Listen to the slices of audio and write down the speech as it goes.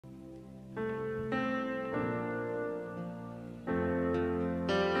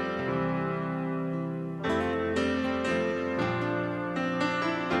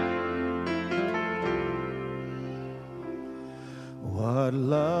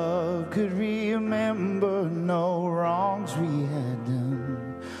love could remember no wrongs we had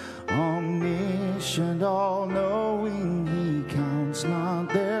done. Omniscient, all-knowing, he counts not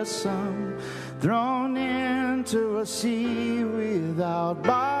their sum. Thrown into a sea without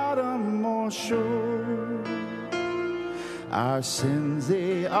bottom or shore. Our sins,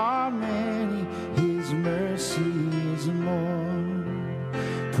 they are many, his mercy is more.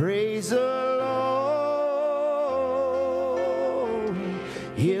 Praise the Lord,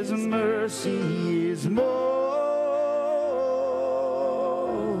 his mercy is more.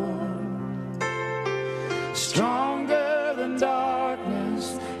 Stronger than darkness,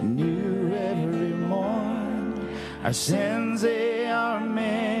 new every morn. Our sins, they are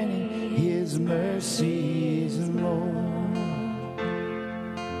many, his mercy is more.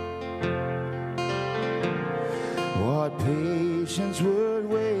 What patience would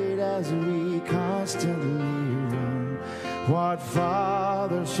wait as we constantly run. What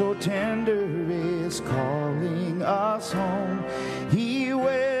Father so tender is calling us home. He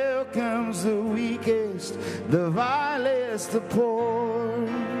welcomes the weakest, the vilest, the poor.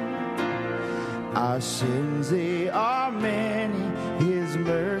 Our sins, they are many, his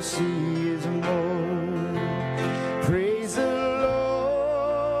mercy is more. Praise the Lord,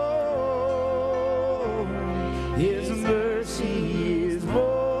 his mercy is more.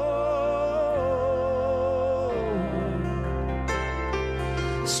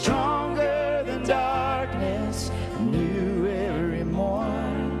 Stronger than darkness, new every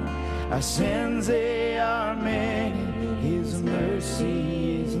morn. Our sins, they are many, his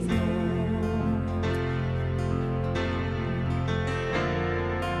mercy is more.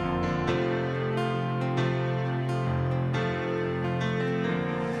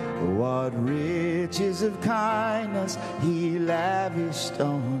 What riches of kindness he lavished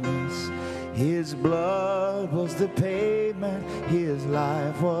on us. His blood was the payment, his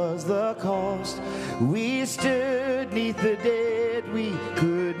life was the cost. We stood 'neath the debt we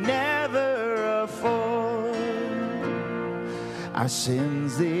could never afford. Our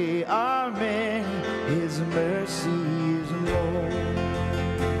sins, they are many, his mercy is more.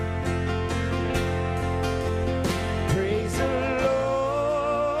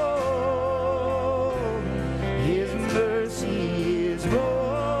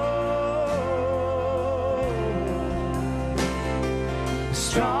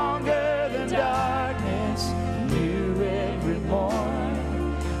 Stronger than darkness, new every morn.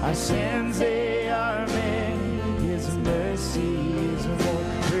 Our sins, they are many, his mercy is more.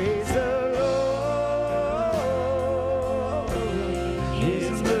 Praise the Lord,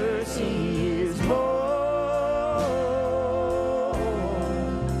 his mercy is more.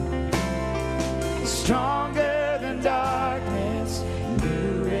 Stronger than darkness,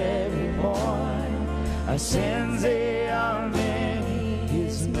 new every morn. Our sins, they are many,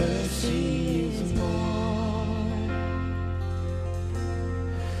 his mercy is more.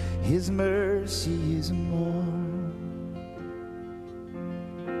 His mercy is more.